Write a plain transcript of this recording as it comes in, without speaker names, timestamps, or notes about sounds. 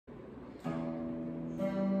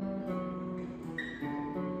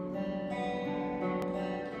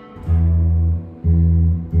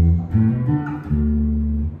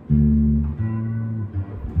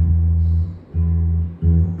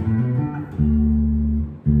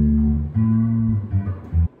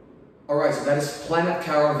that is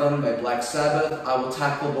Caravan by Black Sabbath. I will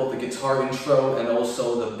tackle both the guitar intro and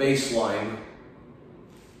also the bass line.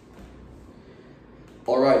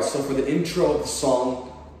 Alright, so for the intro of the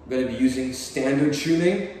song, I'm going to be using standard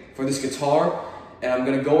tuning for this guitar. And I'm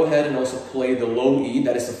going to go ahead and also play the low E.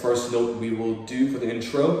 That is the first note we will do for the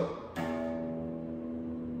intro.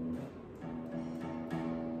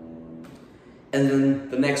 And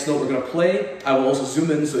then the next note we're going to play, I will also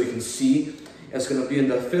zoom in so you can see. It's going to be in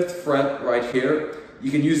the 5th fret right here. You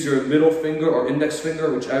can use your middle finger or index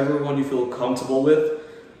finger, whichever one you feel comfortable with.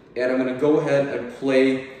 And I'm going to go ahead and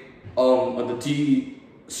play on the D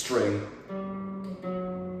string.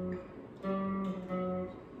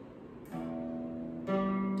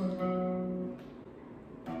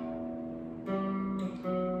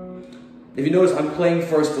 If you notice, I'm playing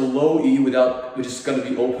first the low E which is going to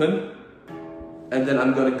be open. And then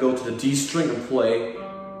I'm going to go to the D string and play.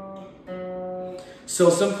 So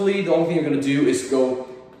simply, the only thing you're going to do is go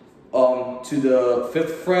to the 5th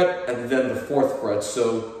fret and then the 4th fret.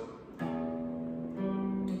 So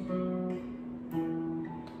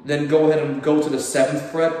then go ahead and go to the 7th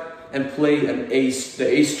fret and play the A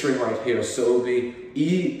string right here. So it'll be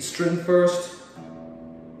E string first.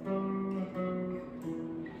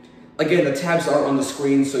 Again, the tabs are on the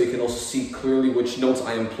screen so you can also see clearly which notes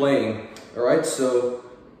I am playing. Alright, so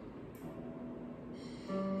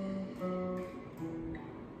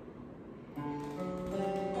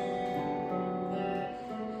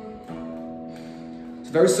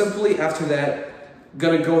very simply, after that, I'm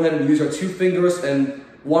gonna go ahead and use our 2 fingers and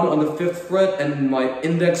one on the 5th fret, and my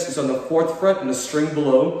index is on the 4th fret and the string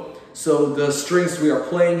below. So the strings we are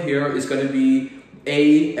playing here is gonna be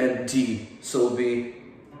A and D. So it'll be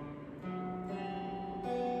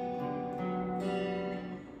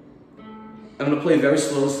I'm gonna play very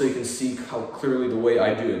slow so you can see how clearly the way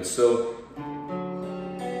I do it. So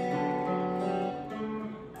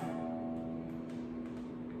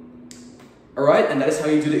alright, and that is how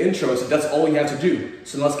you do the intro, so that's all you have to do.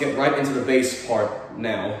 So let's get right into the bass part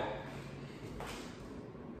now.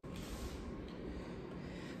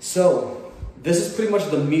 So, this is pretty much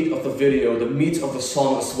the meat of the video, the meat of the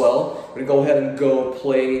song as well. We're gonna go ahead and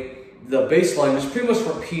play the bass line, which pretty much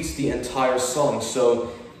repeats the entire song.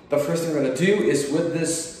 So, the first thing we're gonna do is with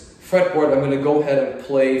this fretboard, I'm gonna go ahead and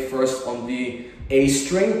play first on the A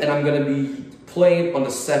string, and I'm gonna be playing on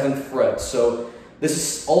the 7th fret. So, this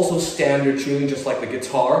is also standard tuning, just like the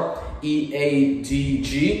guitar, E, A, D,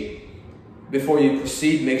 G. Before you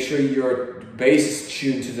proceed, make sure your bass is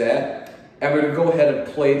tuned to that. And we're gonna go ahead and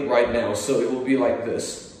play it right now. So it will be like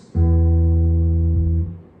this.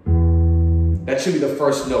 That should be the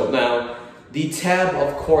first note. Now, the tab,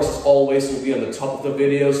 of course, as always, will be on the top of the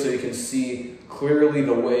video so you can see clearly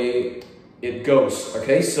the way it goes.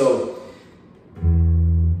 Okay, so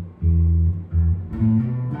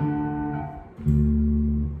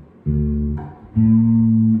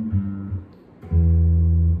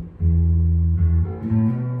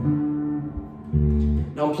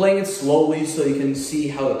I'm playing it slowly so you can see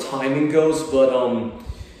how the timing goes, but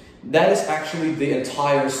that is actually the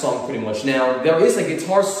entire song pretty much. Now, there is a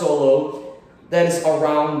guitar solo that is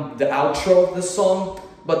around the outro of this song,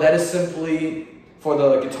 but that is simply for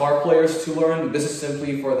the guitar players to learn. This is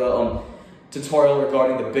simply for the tutorial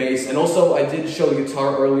regarding the bass. And also, I did show the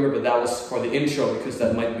guitar earlier, but that was for the intro because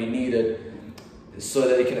that might be needed so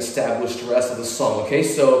that you can establish the rest of the song. Okay,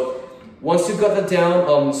 so once you've got that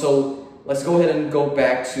down, so let's go ahead and go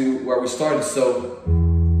back to where we started. So,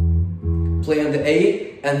 play on the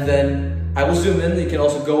A, and then I will zoom in. You can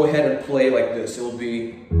also go ahead and play like this. It will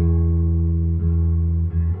be...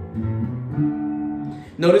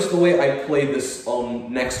 Notice the way I play this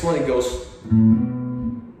next one. It goes...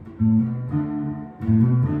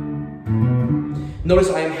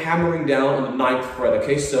 Notice I am hammering down on the 9th fret,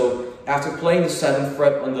 okay? So, after playing the 7th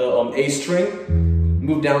fret on the A string,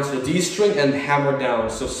 move down to the D string and hammer down.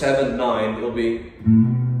 So 7, 9, it'll be...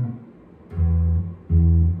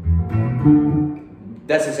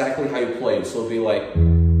 That's exactly how you play it. So it'll be like...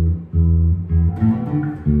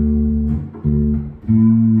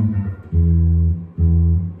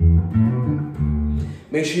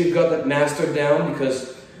 Make sure you've got that mastered down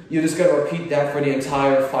because you just gotta repeat that for the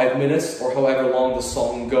entire 5 minutes or however long the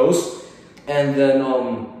song goes. And then,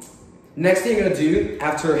 next thing you're gonna do,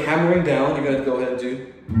 after hammering down, you're gonna go ahead and do...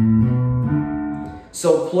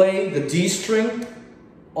 So play the D string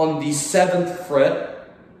on the 7th fret.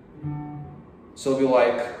 So it'll be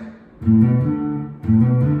like...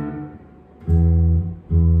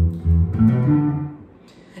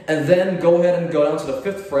 And then go ahead and go down to the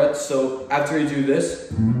 5th fret. So after you do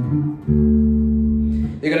this,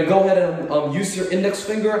 you're you're gonna go ahead and use your index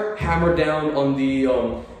finger, hammer down on the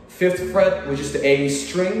 5th fret, which is the A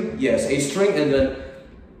string. Yes, A string, and then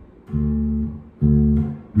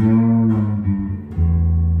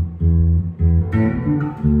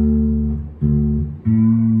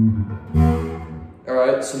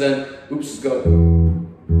alright, so then, oops, go.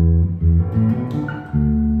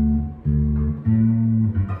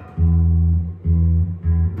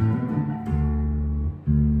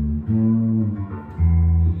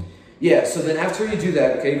 Yeah, so then after you do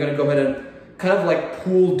that, okay, you're gonna go ahead and kind of like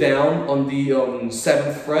pull down on the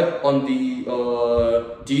 7th fret on the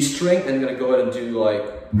D string, and you're gonna go ahead and do like,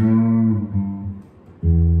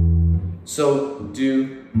 so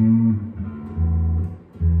do.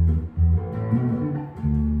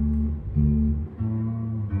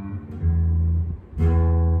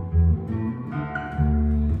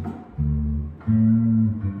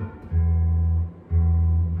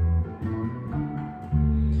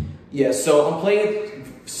 Yeah, so I'm playing it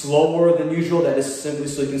slower than usual. That is simply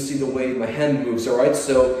so you can see the way my hand moves, alright?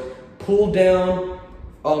 So pull down,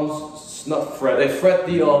 not fret, fret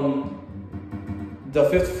the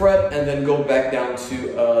 5th fret, and then go back down to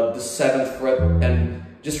the 7th fret, and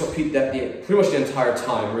just repeat that pretty much the entire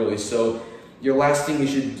time, really. So your last thing you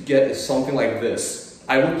should get is something like this.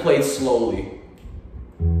 I will play it slowly.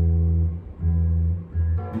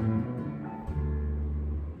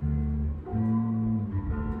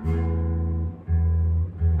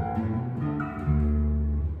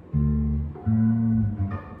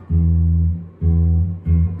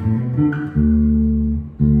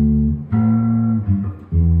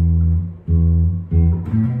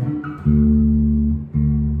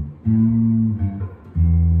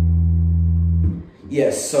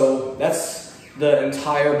 Yes, so that's the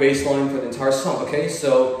entire bass line for the entire song, okay?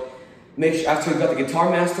 So make sure after you've got the guitar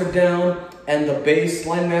mastered down and the bass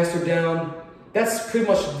line mastered down, that's pretty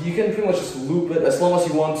much, you can pretty much just loop it as long as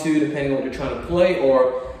you want to, depending on what you're trying to play.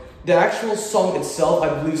 Or the actual song itself, I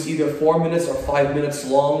believe, is either 4 minutes or 5 minutes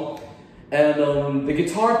long. And the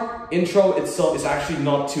guitar intro itself is actually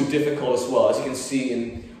not too difficult as well, as you can see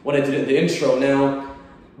in what I did in the intro. Now,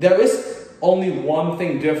 there is only one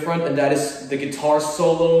thing different, and that is the guitar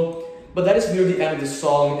solo, but that is near the end of the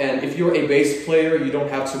song, and if you're a bass player, you don't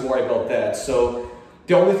have to worry about that. So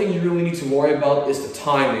the only thing you really need to worry about is the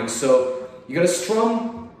timing. So you're gonna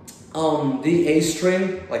strum the A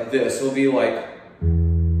string like this. It'll be like,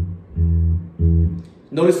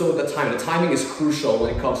 notice though the timing is crucial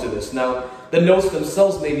when it comes to this. Now, the notes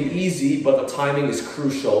themselves may be easy, but the timing is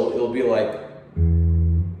crucial. It'll be like,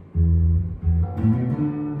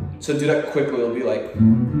 so do that quickly, it'll be like.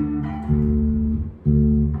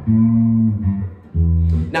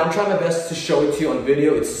 Now I'm trying my best to show it to you on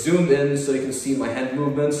video. It's zoomed in so you can see my hand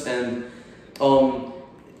movements, and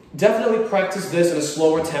definitely practice this in a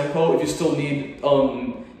slower tempo if you still need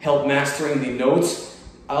help mastering the notes.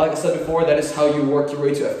 Like I said before, that is how you work your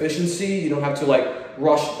way to efficiency. You don't have to like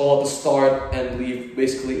rush all at the start and leave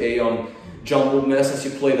basically a jumbled mess as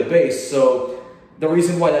you play the bass. So the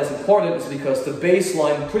reason why that's important is because the bass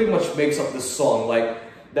line pretty much makes up the song. Like,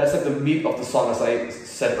 that's like the meat of the song, as I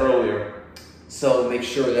said earlier. So make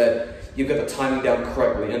sure that you get the timing down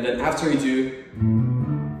correctly. And then after you do,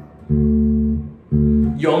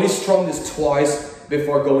 you only strum this twice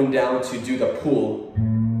before going down to do the pull.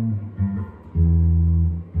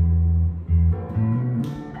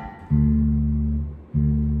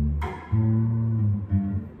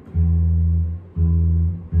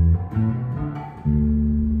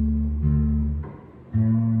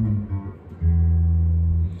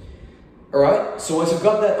 Alright, so once you've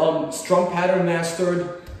got that strum pattern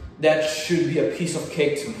mastered, that should be a piece of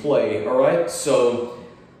cake to play, alright? So,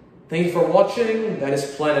 thank you for watching. That is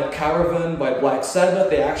Planet Caravan by Black Sabbath.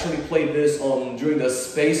 They actually played this during the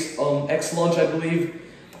Space X launch, I believe,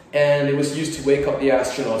 and it was used to wake up the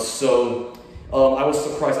astronauts. So, I was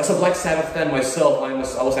surprised. As a Black Sabbath fan myself, I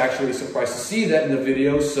was actually surprised to see that in the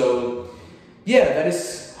video. So, yeah, that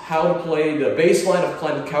is how to play the bass line of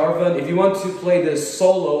Planet Caravan. If you want to play this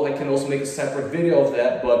solo, I can also make a separate video of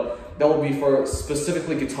that, but that will be for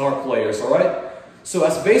specifically guitar players, alright? So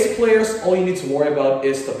as bass players, all you need to worry about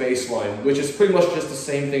is the bass line, which is pretty much just the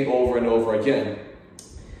same thing over and over again.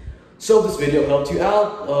 So if this video helped you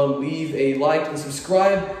out, leave a like and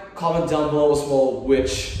subscribe. Comment down below as well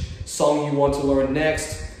which song you want to learn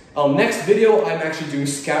next. Next video, I'm actually doing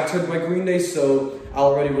Scattered by Green Day, so I'll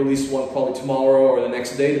already release one probably tomorrow or the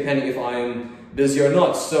next day, depending if I'm busy or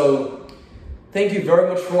not. So, thank you very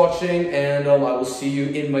much for watching, and I will see you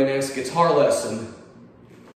in my next guitar lesson.